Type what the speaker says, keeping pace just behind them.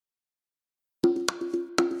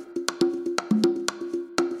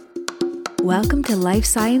Welcome to Life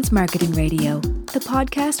Science Marketing Radio, the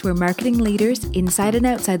podcast where marketing leaders inside and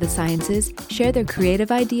outside the sciences share their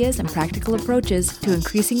creative ideas and practical approaches to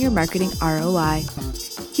increasing your marketing ROI.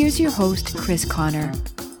 Here's your host, Chris Connor.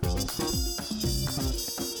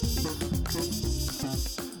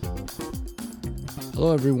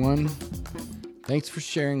 Hello, everyone. Thanks for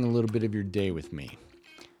sharing a little bit of your day with me.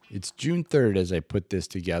 It's June 3rd as I put this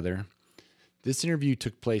together. This interview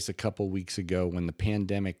took place a couple weeks ago when the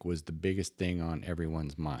pandemic was the biggest thing on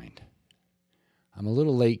everyone's mind. I'm a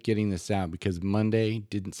little late getting this out because Monday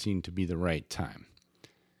didn't seem to be the right time.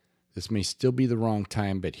 This may still be the wrong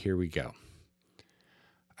time, but here we go.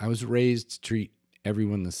 I was raised to treat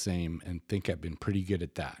everyone the same and think I've been pretty good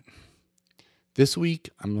at that. This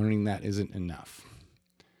week, I'm learning that isn't enough.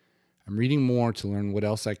 I'm reading more to learn what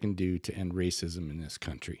else I can do to end racism in this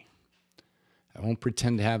country. I won't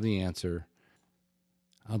pretend to have the answer.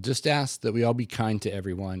 I'll just ask that we all be kind to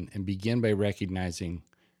everyone and begin by recognizing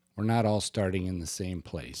we're not all starting in the same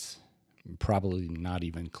place. Probably not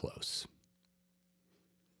even close.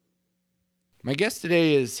 My guest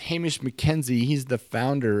today is Hamish Mackenzie. He's the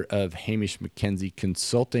founder of Hamish Mackenzie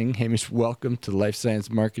Consulting. Hamish, welcome to Life Science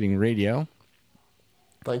Marketing Radio.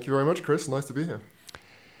 Thank you very much, Chris. Nice to be here.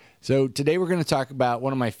 So today we're going to talk about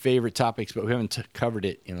one of my favorite topics, but we haven't covered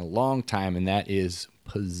it in a long time, and that is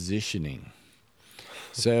positioning.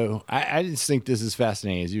 So I just think this is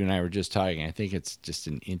fascinating. As you and I were just talking, I think it's just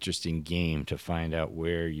an interesting game to find out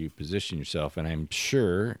where you position yourself. And I'm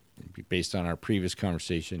sure, based on our previous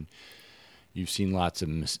conversation, you've seen lots of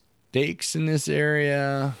mistakes in this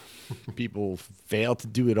area. People fail to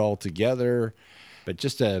do it all together. But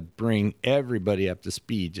just to bring everybody up to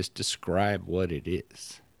speed, just describe what it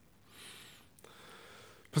is.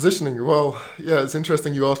 Positioning. Well, yeah, it's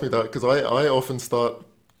interesting you asked me that because I often start,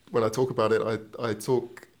 when I talk about it, I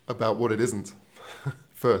talk about what it isn't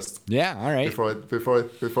first. Yeah, all right.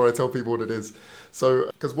 Before I tell people what it is. So,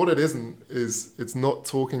 because what it isn't is it's not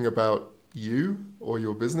talking about you or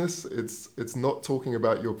your business. It's not talking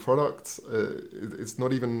about your product. It's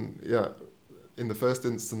not even, in the first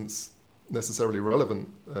instance, necessarily relevant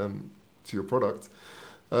to your product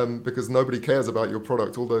because nobody cares about your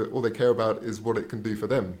product. All they care about is what it can do for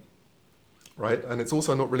them, right? And it's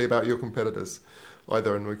also not really about your competitors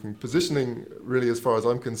either. And positioning, really, as far as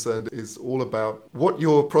I'm concerned, is all about what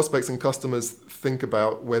your prospects and customers think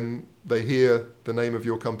about when they hear the name of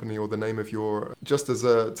your company or the name of your. Just as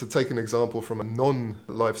to take an example from a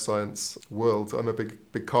non-life science world, I'm a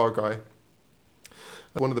big car guy.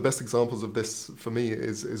 One of the best examples of this for me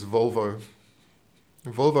is Volvo.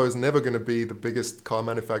 Volvo is never going to be the biggest car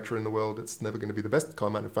manufacturer in the world. It's never going to be the best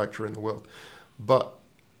car manufacturer in the world. But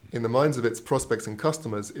in the minds of its prospects and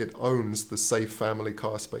customers, it owns the safe family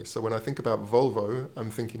car space. So when I think about Volvo,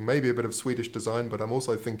 I'm thinking maybe a bit of Swedish design, but I'm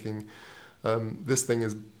also thinking this thing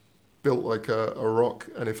is built like a rock.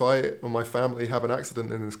 And if I or my family have an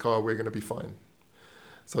accident in this car, we're going to be fine.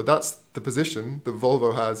 So that's the position that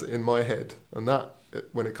Volvo has in my head. And that,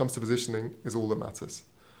 when it comes to positioning, is all that matters.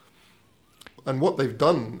 And what they've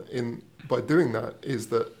done by doing that is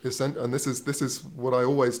that, and this is what I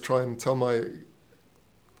always try and tell my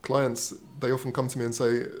clients. They often come to me and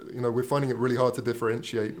say, we're finding it really hard to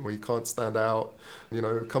differentiate. We can't stand out.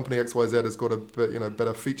 Company XYZ has got a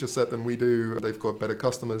better feature set than we do. They've got better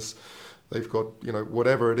customers. They've got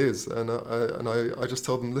whatever it is. And I just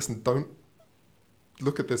tell them, listen, don't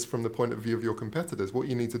look at this from the point of view of your competitors. What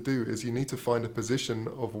you need to do is you need to find a position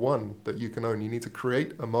of one that you can own. You need to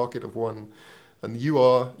create a market of one, and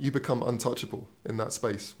you become untouchable in that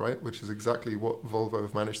space, right? Which is exactly what Volvo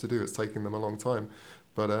have managed to do. It's taken them a long time,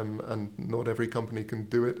 but and not every company can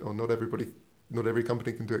do it, or not every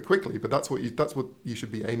company can do it quickly. But that's what you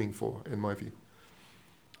should be aiming for, in my view.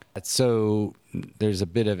 So there's a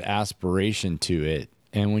bit of aspiration to it,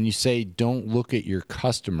 and when you say don't look at your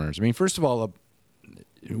customers, I mean, first of all,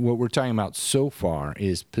 what we're talking about so far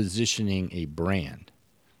is positioning a brand,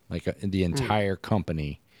 like the entire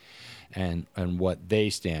company and what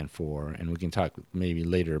they stand for. And we can talk maybe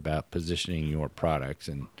later about positioning your products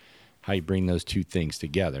and how you bring those two things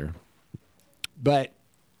together. But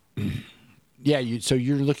so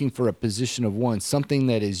you're looking for a position of one, something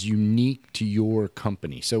that is unique to your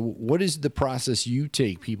company. So what is the process you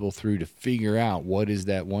take people through to figure out what is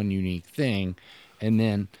that one unique thing? And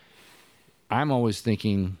then I'm always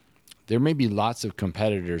thinking there may be lots of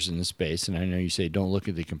competitors in the space, and I know you say don't look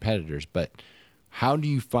at the competitors, but how do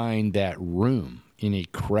you find that room in a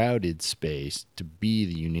crowded space to be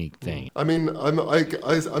the unique thing? I mean, I'm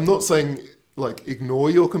not saying like ignore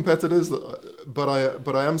your competitors, but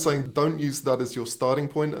I am saying don't use that as your starting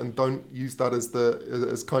point, and don't use that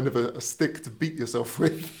as kind of a stick to beat yourself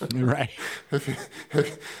with. Right.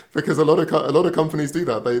 Because a lot of companies do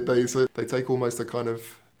that. They take almost a kind of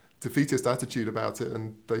defeatist attitude about it,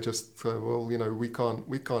 and they just say, well,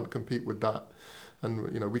 we can't compete with that,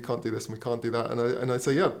 and we can't do this and we can't do that, and I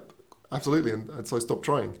say, yeah, absolutely, and so stop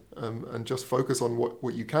trying, and just focus on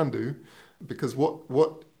what you can do, because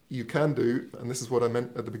what you can do, and this is what I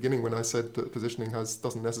meant at the beginning when I said that positioning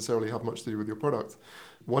doesn't necessarily have much to do with your product.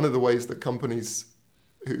 One of the ways that companies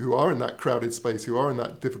who are in that crowded space, who are in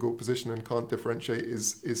that difficult position and can't differentiate,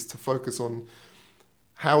 is to focus on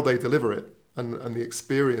how they deliver it, and the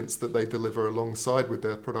experience that they deliver alongside with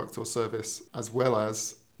their product or service, as well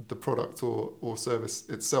as the product or service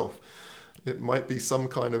itself. It might be some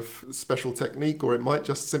kind of special technique, or it might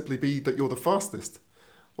just simply be that you're the fastest.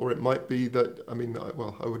 Or it might be that,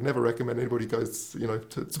 I would never recommend anybody goes,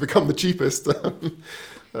 to become the cheapest.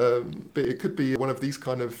 But it could be one of these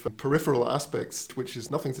kind of peripheral aspects, which is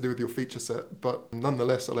nothing to do with your feature set, but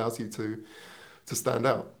nonetheless allows you to stand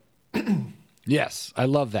out. Yes, I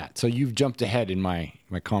love that. So you've jumped ahead in my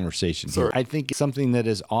conversation here. Sorry. I think something that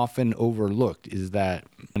is often overlooked is that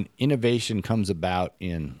an innovation comes about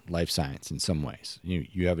in life science in some ways.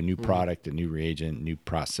 You have a new product, a new reagent, new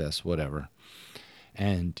process, whatever.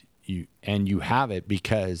 And you have it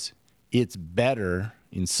because it's better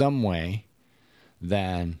in some way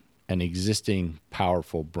than an existing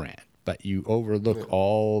powerful brand. But you overlook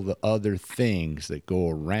all the other things that go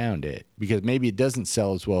around it, because maybe it doesn't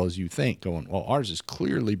sell as well as you think, going, well, ours is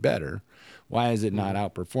clearly better. Why is it not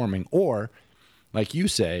outperforming? Or, like you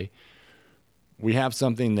say, we have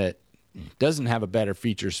something that doesn't have a better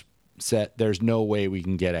feature set. There's no way we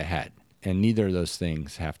can get ahead. And neither of those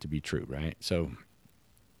things have to be true, right? So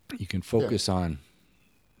you can focus on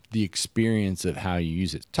the experience of how you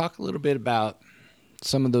use it. Talk a little bit about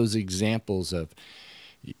some of those examples of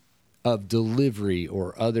delivery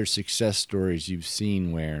or other success stories you've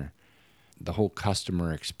seen where the whole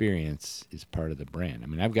customer experience is part of the brand. I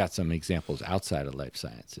mean, I've got some examples outside of life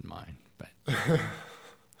science in mind, but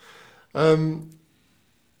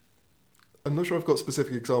I'm not sure I've got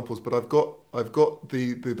specific examples, but I've got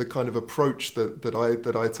the kind of approach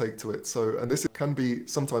that I take to it. So, and this can be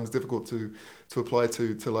sometimes difficult to apply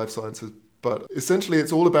to life sciences, but essentially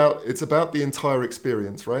it's about the entire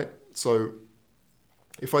experience, right? So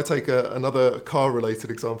if I take another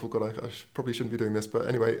car-related example, God, I probably shouldn't be doing this, but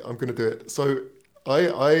anyway, I'm going to do it. So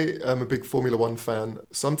I am a big Formula One fan.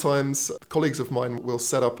 Sometimes colleagues of mine will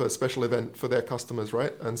set up a special event for their customers,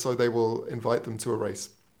 right? And so they will invite them to a race,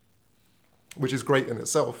 which is great in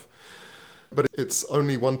itself, but it's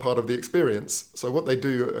only one part of the experience. So what they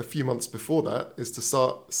do a few months before that is to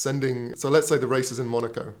start sending, so let's say the race is in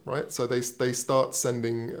Monaco, right? So they start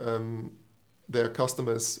sending their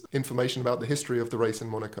customers information about the history of the race in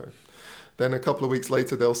Monaco. Then a couple of weeks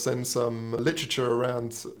later, they'll send some literature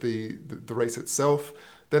around the race itself.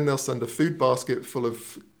 Then they'll send a food basket full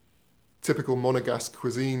of typical Monegasque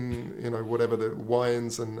cuisine, whatever, the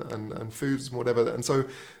wines and foods and whatever. And so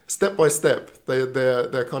step by step,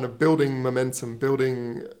 they're kind of building momentum,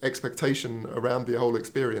 building expectation around the whole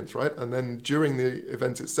experience, right? And then during the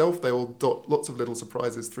event itself, they will dot lots of little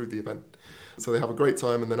surprises through the event. So they have a great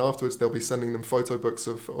time, and then afterwards they'll be sending them photo books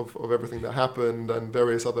of everything that happened and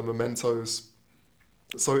various other mementos.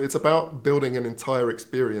 So it's about building an entire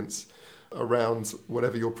experience around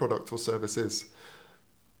whatever your product or service is.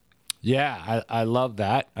 yeah, I love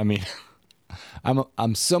that. I mean,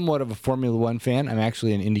 I'm somewhat of a Formula One fan. I'm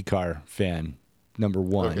actually an IndyCar fan, number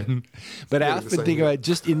one. Okay. But I often think about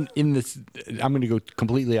just in this, I'm going to go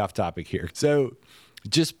completely off topic here. So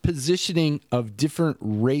just positioning of different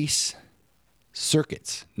race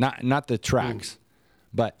circuits, not the tracks,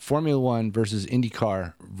 but Formula One versus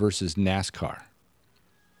IndyCar versus NASCAR.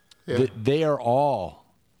 Yeah. They are all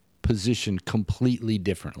positioned completely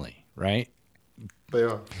differently, right? They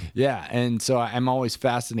are. Yeah, and so I'm always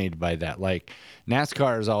fascinated by that. Like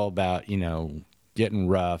NASCAR is all about, getting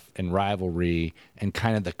rough and rivalry and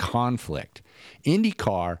kind of the conflict.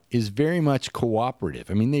 IndyCar is very much cooperative.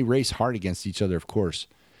 I mean, they race hard against each other, of course,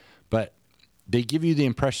 but they give you the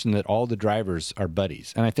impression that all the drivers are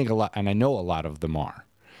buddies. And I think I know a lot of them are.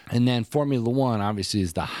 And then Formula One obviously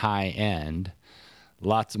is the high end,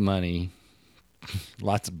 lots of money,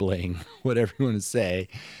 lots of bling, whatever you want to say.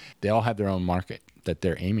 They all have their own market that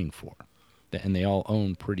they're aiming for, and they all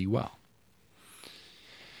own pretty well.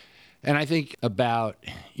 And I think about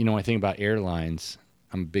airlines.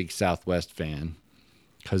 I'm a big Southwest fan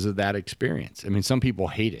because of that experience. I mean, some people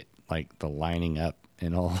hate it, like the lining up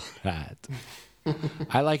and all that.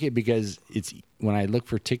 I like it because it's when I look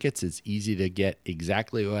for tickets, it's easy to get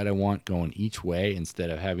exactly what I want going each way instead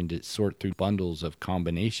of having to sort through bundles of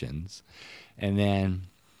combinations. And then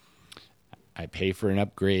I pay for an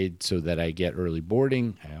upgrade so that I get early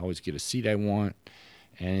boarding. I always get a seat I want,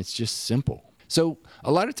 and it's just simple. So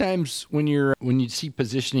a lot of times when you see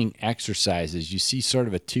positioning exercises, you see sort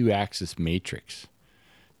of a 2-axis matrix.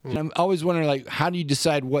 And I'm always wondering, like, how do you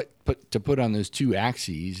decide what to put on those 2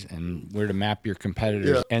 axes and where to map your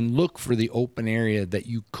competitors and look for the open area that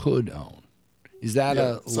you could own? Is that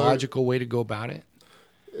a logical way to go about it?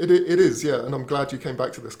 It is, yeah. And I'm glad you came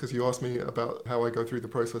back to this because you asked me about how I go through the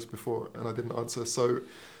process before and I didn't answer. So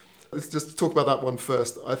let's just talk about that one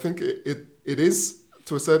first. I think it is,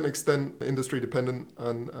 to a certain extent, industry dependent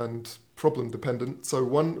and problem dependent.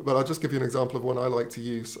 But I'll just give you an example of one I like to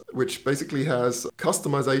use, which basically has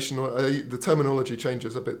customization, or the terminology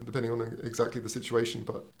changes a bit depending on exactly the situation,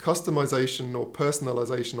 but customization or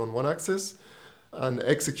personalization on one axis and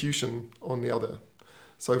execution on the other.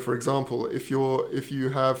 So for example, if you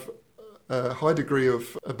have a high degree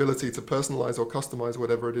of ability to personalize or customize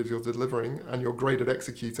whatever it is you're delivering and you're great at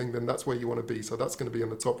executing, then that's where you want to be. So that's going to be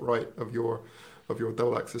in the top right of your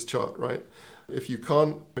double axis chart, right? If you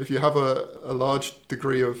have a large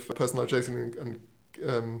degree of personalization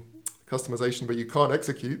and customization, but you can't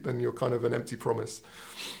execute, then you're kind of an empty promise,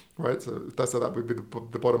 right? So that would be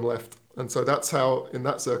the bottom left. And so that's how, in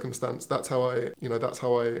that circumstance, that's how I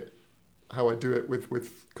do it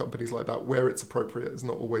with companies like that, where it's appropriate. It's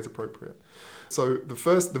not always appropriate. So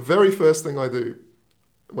the very first thing I do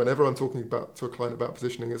whenever I'm talking to a client about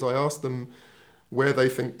positioning is I ask them where they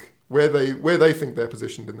think they're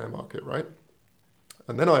positioned in their market, right?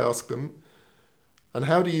 And then I ask them, and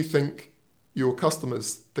how do you think your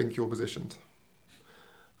customers think you're positioned?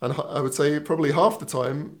 And I would say probably half the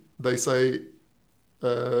time they say,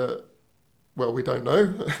 well, we don't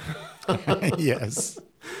know. Yes.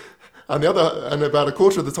 And about a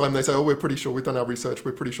quarter of the time they say, oh, we're pretty sure, we've done our research,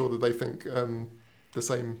 we're pretty sure that they think the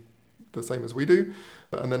same as we do.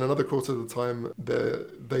 And then another quarter of the time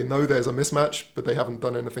they know there's a mismatch, but they haven't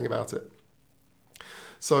done anything about it.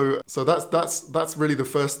 So that's really the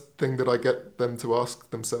first thing that I get them to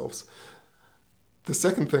ask themselves. The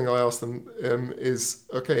second thing I ask them is,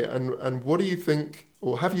 okay, and what do you think,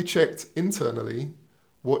 or have you checked internally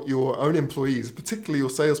what your own employees, particularly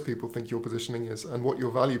your salespeople, think your positioning is and what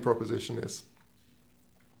your value proposition is?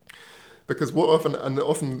 Because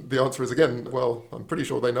often the answer is, again, well, I'm pretty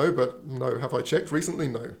sure they know, but no, have I checked recently?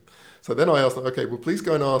 No. So then I ask them, okay, well, please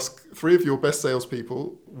go and ask 3 of your best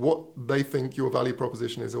salespeople what they think your value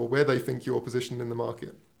proposition is or where they think you're positioned in the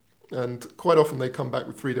market. And quite often they come back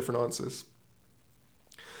with 3 different answers.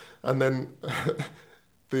 And then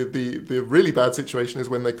the really bad situation is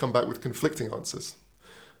when they come back with conflicting answers.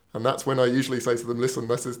 And that's when I usually say to them, listen,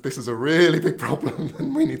 this is a really big problem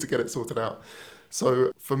and we need to get it sorted out.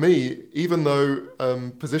 So for me, even though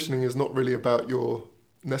positioning is not really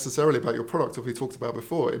necessarily about your product, as we talked about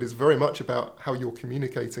before, it is very much about how you're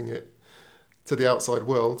communicating it to the outside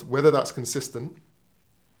world, whether that's consistent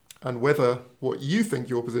and whether what you think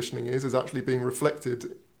your positioning is actually being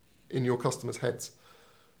reflected in your customers' heads.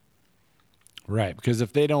 Right, because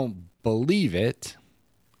if they don't believe it,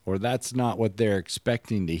 or that's not what they're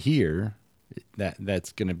expecting to hear,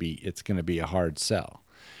 it's going to be a hard sell.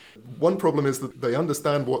 One problem is that they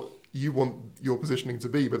understand what you want your positioning to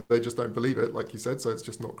be, but they just don't believe it, like you said, so it's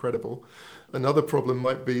just not credible. Another problem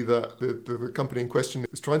might be that the company in question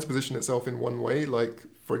is trying to position itself in one way, like,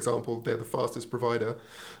 for example, they're the fastest provider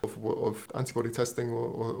of antibody testing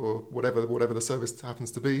or whatever the service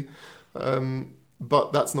happens to be,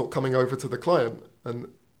 but that's not coming over to the client and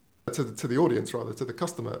to the audience, rather, to the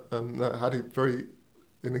customer. And I had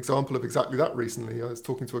an example of exactly that recently. I was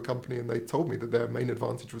talking to a company and they told me that their main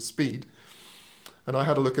advantage was speed. And I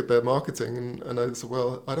had a look at their marketing and I said,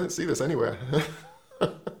 well, I don't see this anywhere.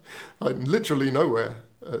 Literally nowhere.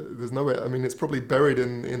 There's nowhere. I mean, it's probably buried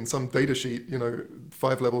in some data sheet,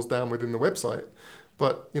 5 levels down within the website.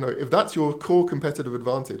 But, if that's your core competitive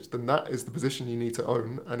advantage, then that is the position you need to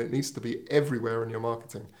own, and it needs to be everywhere in your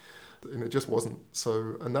marketing. And it just wasn't.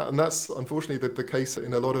 So, and that's unfortunately the case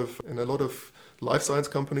in a lot of life science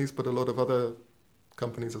companies, but a lot of other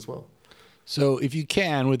companies as well. So if you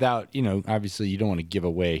can, without, obviously you don't want to give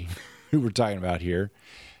away who we're talking about here.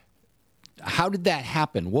 How did that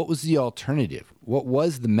happen? What was the alternative? What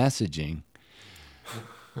was the messaging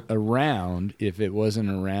around if it wasn't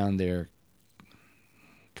around their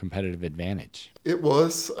competitive advantage? It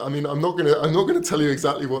was. I mean, I'm not gonna tell you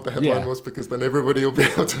exactly what the headline was, because then everybody will be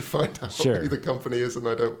able to find out who the company is, and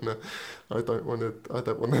I don't want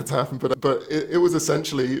that to happen. But it was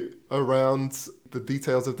essentially around the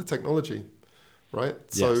details of the technology, right?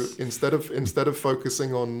 Yes. So instead of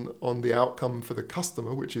focusing on the outcome for the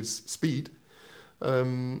customer, which is speed,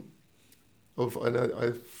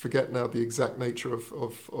 I forget now the exact nature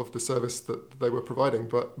of the service that they were providing,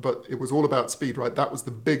 but it was all about speed, right? That was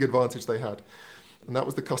the big advantage they had, and that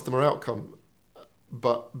was the customer outcome.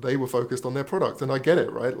 But they were focused on their product, and I get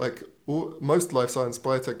it, right? Like most life science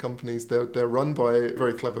biotech companies, they're run by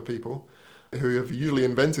very clever people who have usually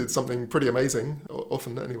invented something pretty amazing,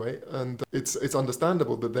 often anyway, and it's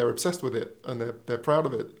understandable that they're obsessed with it and they're proud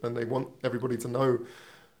of it, and they want everybody to know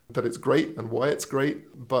that it's great and why it's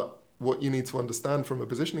great. But what you need to understand from a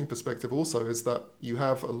positioning perspective also is that you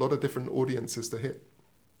have a lot of different audiences to hit,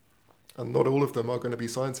 and not all of them are going to be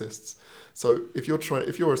scientists. So if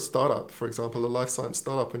you're a startup, for example, a life science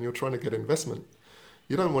startup, and you're trying to get investment,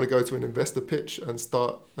 you don't want to go to an investor pitch and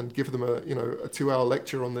start and give them a 2-hour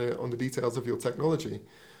lecture on the details of your technology.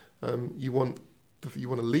 You want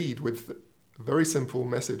to lead with a very simple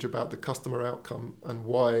message about the customer outcome and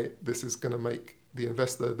why this is going to make the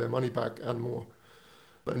investor their money back and more.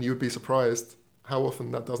 And you'd be surprised how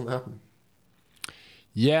often that doesn't happen.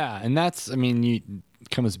 Yeah, and it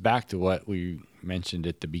comes back to what we mentioned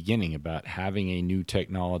at the beginning about having a new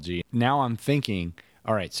technology. Now I'm thinking,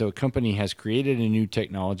 all right, so a company has created a new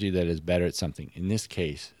technology that is better at something, in this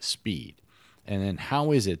case, speed. And then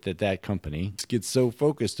how is it that company gets so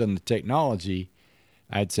focused on the technology?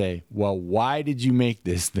 I'd say, well, why did you make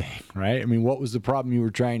this thing, right? I mean, what was the problem you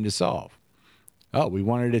were trying to solve? Oh, we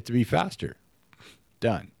wanted it to be faster.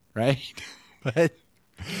 Done, right?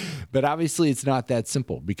 But obviously it's not that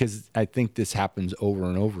simple, because I think this happens over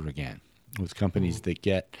and over again with companies that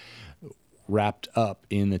get wrapped up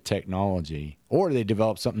in the technology, or they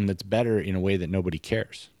develop something that's better in a way that nobody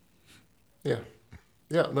cares. Yeah,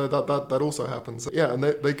 no, that also happens. Yeah, and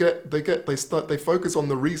they focus on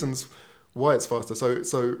the reasons why it's faster.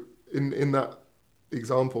 So in that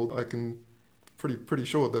example, I can pretty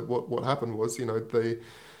sure that what happened was,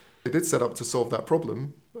 they did set up to solve that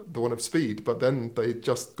problem, the one of speed, but then they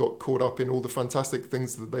just got caught up in all the fantastic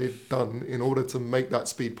things that they'd done in order to make that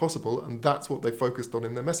speed possible, and that's what they focused on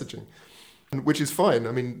in their messaging, which is fine.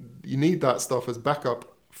 I mean, you need that stuff as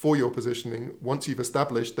backup for your positioning once you've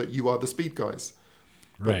established that you are the speed guys.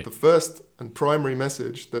 Right. But the first and primary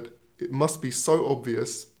message, that it must be so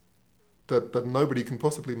obvious that nobody can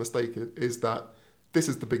possibly mistake it, is that this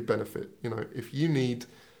is the big benefit. If you need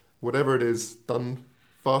whatever it is done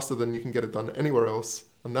faster than you can get it done anywhere else,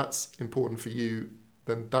 and that's important for you,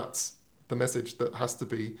 then that's the message that has to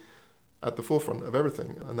be at the forefront of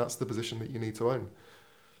everything, and that's the position that you need to own.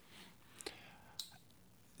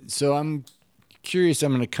 So I'm curious,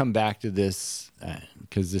 I'm going to come back to this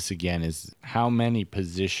because this again is how many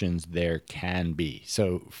positions there can be.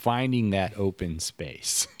 So finding that open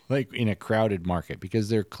space, like in a crowded market, because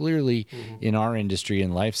there clearly in our industry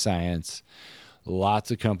in life science, lots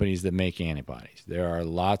of companies that make antibodies. There are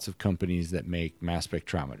lots of companies that make mass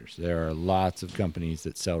spectrometers. There are lots of companies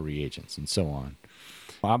that sell reagents and so on.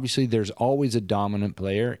 Obviously, there's always a dominant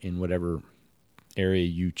player in whatever area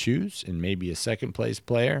you choose, and maybe a second place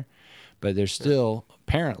player, but there's still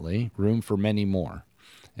apparently room for many more.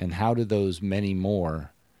 And how do those many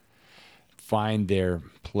more find their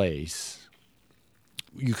place?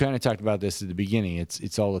 You kind of talked about this at the beginning.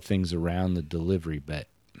 It's all the things around the delivery, but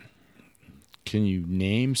can you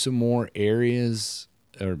name some more areas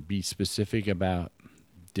or be specific about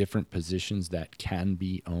different positions that can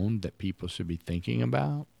be owned that people should be thinking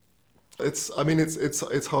about? It's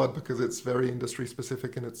hard because it's very industry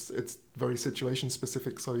specific and it's very situation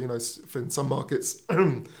specific. So, in some markets,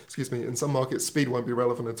 in some markets, speed won't be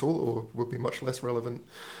relevant at all, or will be much less relevant.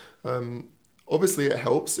 Obviously, it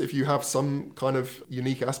helps if you have some kind of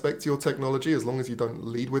unique aspect to your technology, as long as you don't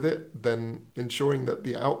lead with it, then ensuring that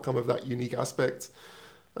the outcome of that unique aspect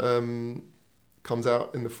comes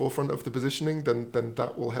out in the forefront of the positioning, then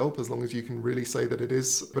that will help, as long as you can really say that it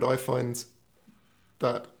is. But I find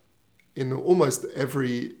that in almost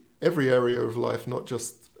every area of life, not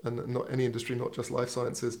any industry, not just life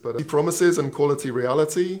sciences, but promises and quality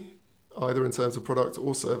reality, either in terms of product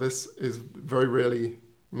or service, is very rarely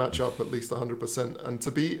match up at least 100%. And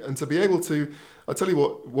to be able to, I'll tell you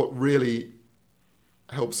what really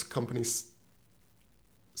helps companies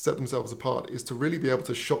set themselves apart is to really be able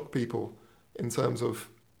to shock people in terms of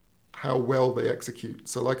how well they execute.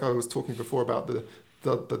 So like I was talking before about the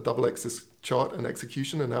double axis chart and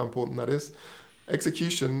execution and how important that is.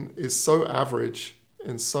 Execution is so average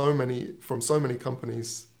from so many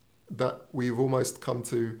companies that we've almost come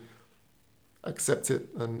to accept it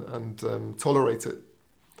and tolerate it.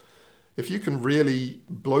 If you can really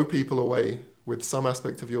blow people away with some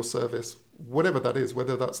aspect of your service, whatever that is,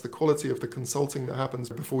 whether that's the quality of the consulting that happens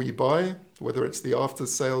before you buy, whether it's the after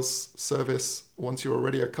sales service once you're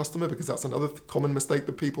already a customer, because that's another common mistake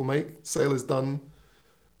that people make. Sale is done,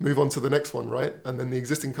 move on to the next one, right? And then the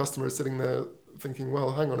existing customer is sitting there thinking,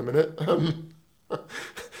 well, hang on a minute.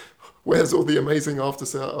 Where's all the amazing after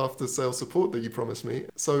sale support that you promised me?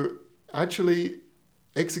 So actually,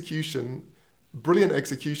 brilliant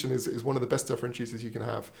execution is one of the best differentiators you can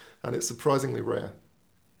have, and it's surprisingly rare.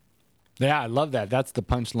 Yeah, I love that. That's the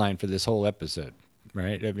punchline for this whole episode,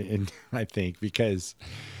 right? I mean, I think because,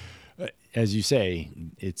 as you say,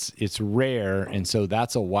 it's rare, and so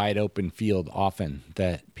that's a wide open field often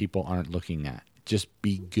that people aren't looking at. Just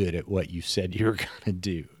be good at what you said you were going to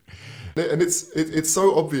do. And it's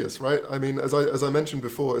so obvious, right? I mean, as I mentioned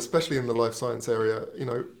before, especially in the life science area,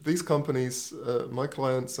 these companies, my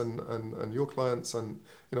clients and your clients, and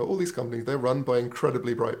all these companies, they're run by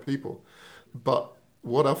incredibly bright people. But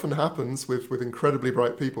what often happens with incredibly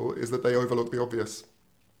bright people is that they overlook the obvious.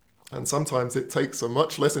 And sometimes it takes a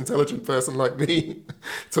much less intelligent person like me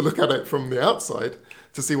to look at it from the outside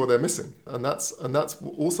to see what they're missing. And that's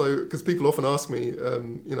also because people often ask me,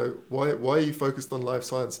 why are you focused on life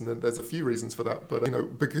science? And then there's a few reasons for that,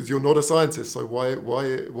 but because you're not a scientist, so why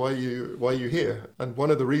are you here? And one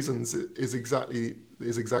of the reasons is exactly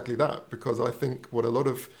that, because I think what a lot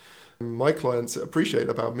of my clients appreciate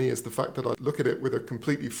about me is the fact that I look at it with a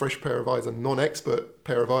completely fresh pair of eyes, a non-expert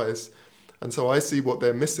pair of eyes. And so I see what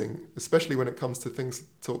they're missing, especially when it comes to things,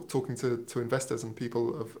 talking to investors and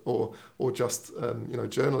people or just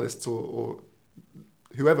journalists or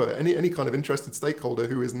whoever, any kind of interested stakeholder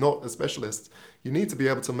who is not a specialist. You need to be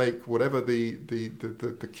able to make whatever the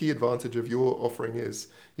key advantage of your offering is.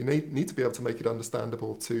 You need to be able to make it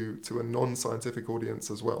understandable to a non-scientific audience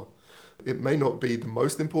as well. It may not be the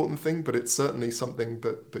most important thing, but it's certainly something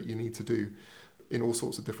that you need to do in all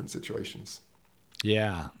sorts of different situations.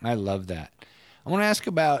 Yeah, I love that. I want to ask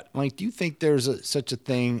about, do you think there's such a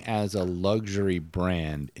thing as a luxury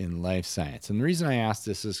brand in life science? And the reason I ask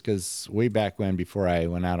this is because way back when, before I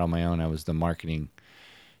went out on my own, I was the marketing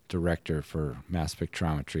director for mass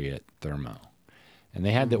spectrometry at Thermo. And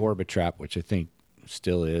they had the Orbitrap, which I think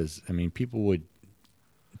still is. I mean, people would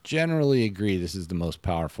generally agree this is the most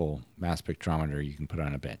powerful mass spectrometer you can put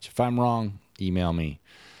on a bench. If I'm wrong, email me,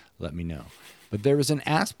 let me know. But there was an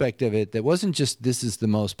aspect of it that wasn't just this is the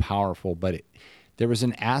most powerful, but there was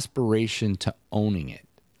an aspiration to owning it.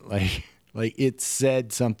 Like it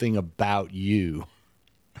said something about you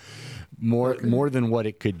more than what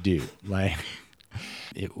it could do. Like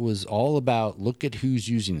it was all about look at who's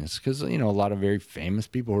using this, because a lot of very famous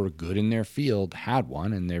people who are good in their field had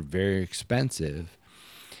one, and they're very expensive.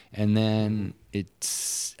 And then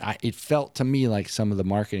it felt to me like some of the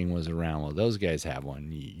marketing was around, well, those guys have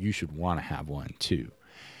one. You should want to have one too.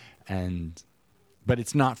 But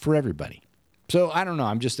it's not for everybody. So I don't know.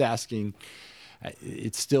 I'm just asking.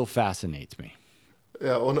 It still fascinates me.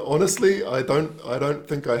 Yeah, honestly, I don't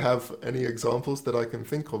think I have any examples that I can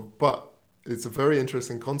think of, but it's a very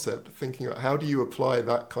interesting concept, thinking about how do you apply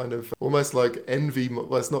that kind of almost like envy.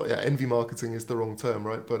 Well, it's not. Yeah, envy marketing is the wrong term,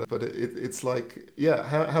 right? But it's like, yeah.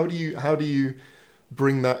 How do you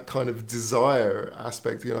bring that kind of desire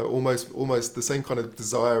aspect? Almost the same kind of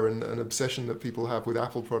desire and obsession that people have with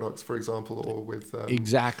Apple products, for example, or with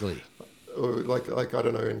exactly. Or like I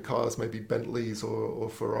don't know, in cars, maybe Bentleys or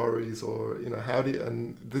Ferraris, or how do you?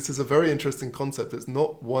 And this is a very interesting concept. It's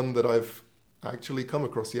not one that I've actually come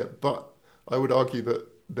across yet, but I would argue that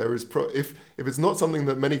there is if it's not something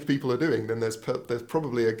that many people are doing, then there's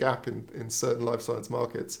probably a gap in certain life science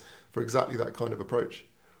markets for exactly that kind of approach.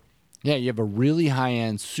 Yeah, you have a really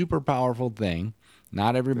high-end, super powerful thing.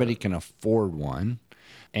 Not everybody can afford one,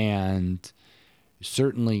 and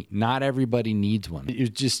certainly not everybody needs one.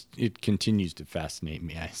 It continues to fascinate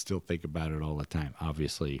me. I still think about it all the time.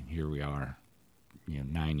 Obviously, here we are,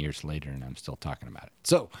 9 years later, and I'm still talking about it.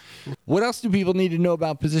 So what else do people need to know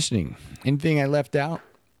about positioning? Anything I left out?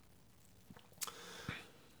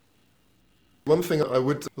 One thing I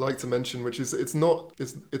would like to mention, which is it's not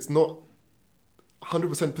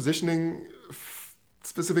 100% positioning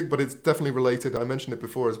specific, but it's definitely related. I mentioned it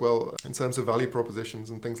before as well in terms of value propositions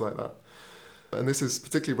and things like that. And this is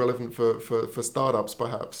particularly relevant for startups,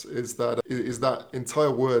 perhaps, is that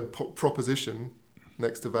entire word proposition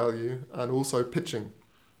next to value, and also pitching,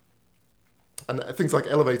 and things like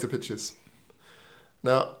elevator pitches.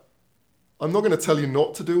 Now, I'm not going to tell you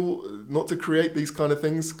not to create these kind of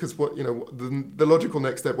things, because the logical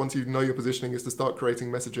next step once you know your positioning is to start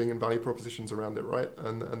creating messaging and value propositions around it, right?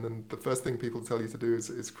 And then the first thing people tell you to do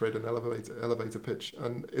is create an elevator pitch,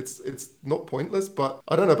 and it's not pointless. But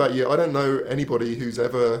I don't know about you, I don't know anybody who's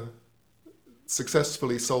ever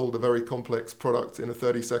successfully sold a very complex product in a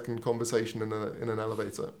 30-second conversation in an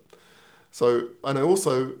elevator. So, and I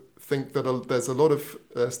also think that there's a lot of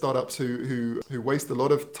startups who waste a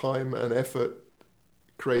lot of time and effort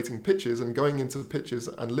creating pitches and going into pitches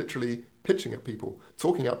and literally pitching at people,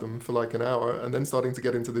 talking at them for like an hour, and then starting to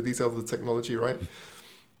get into the details of the technology, right?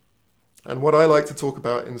 And what I like to talk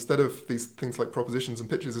about instead of these things like propositions and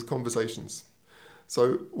pitches is conversations.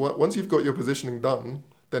 So once you've got your positioning done,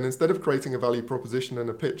 then instead of creating a value proposition and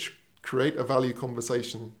a pitch, create a value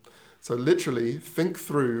conversation. So literally think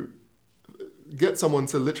through, get someone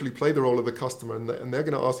to literally play the role of the customer, and they're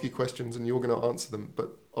going to ask you questions and you're going to answer them,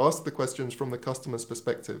 but ask the questions from the customer's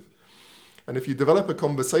perspective. And if you develop a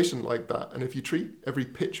conversation like that, and if you treat every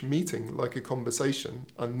pitch meeting like a conversation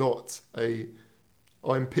and not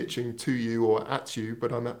I'm pitching to you or at you,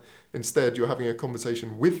 but instead you're having a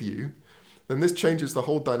conversation with you, then this changes the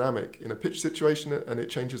whole dynamic in a pitch situation, and it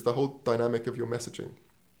changes the whole dynamic of your messaging.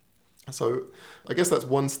 So I guess that's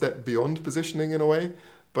one step beyond positioning in a way,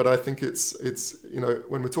 but I think it's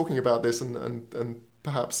when we're talking about this and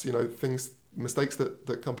perhaps mistakes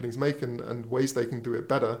that companies make and ways they can do it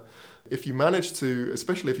better,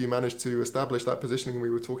 especially if you manage to establish that positioning we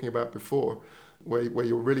were talking about before, where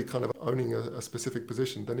you're really kind of owning a specific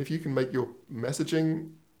position, then if you can make your messaging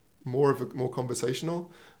more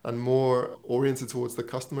conversational and more oriented towards the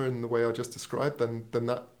customer in the way I just described, then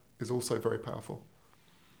that is also very powerful.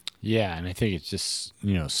 Yeah, and I think it's just,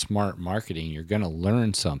 smart marketing. You're going to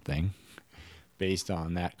learn something based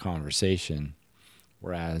on that conversation,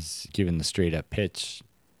 whereas given the straight up pitch,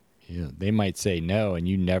 they might say no, and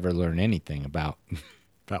you never learn anything about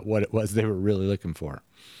what it was they were really looking for.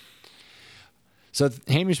 So,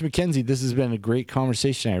 Hamish Mackenzie, this has been a great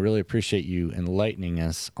conversation. I really appreciate you enlightening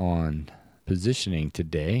us on positioning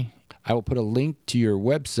today. I will put a link to your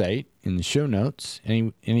website in the show notes.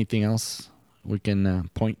 Anything else we can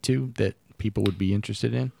point to that people would be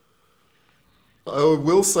interested in? I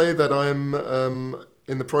will say that I'm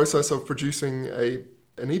in the process of producing an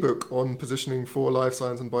ebook on positioning for life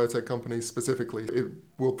science and biotech companies specifically. It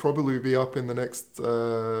will probably be up in the next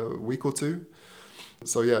week or two.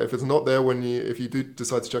 So yeah, if it's not there if you do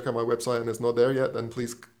decide to check out my website and it's not there yet, then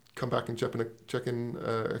please come back and check in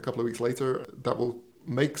a couple of weeks later. That will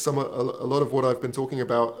make a lot of what I've been talking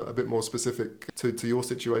about a bit more specific to your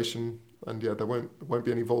situation. And yeah, there won't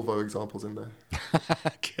be any Volvo examples in there.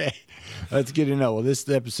 Okay, that's good to know. Well, this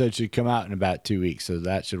episode should come out in about 2 weeks, so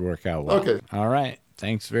that should work out well. Okay. All right.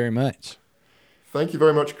 Thanks very much. Thank you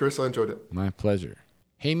very much, Chris. I enjoyed it. My pleasure.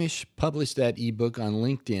 Hamish published that ebook on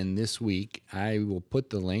LinkedIn this week. I will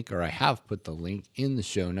put the link, or I have put the link in the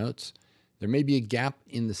show notes. There may be a gap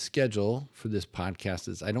in the schedule for this podcast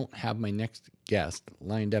as I don't have my next guest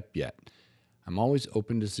lined up yet. I'm always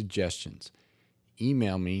open to suggestions.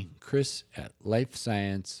 Email me,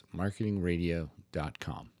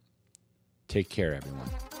 chris@lifesciencemarketingradio.com. Take care, everyone.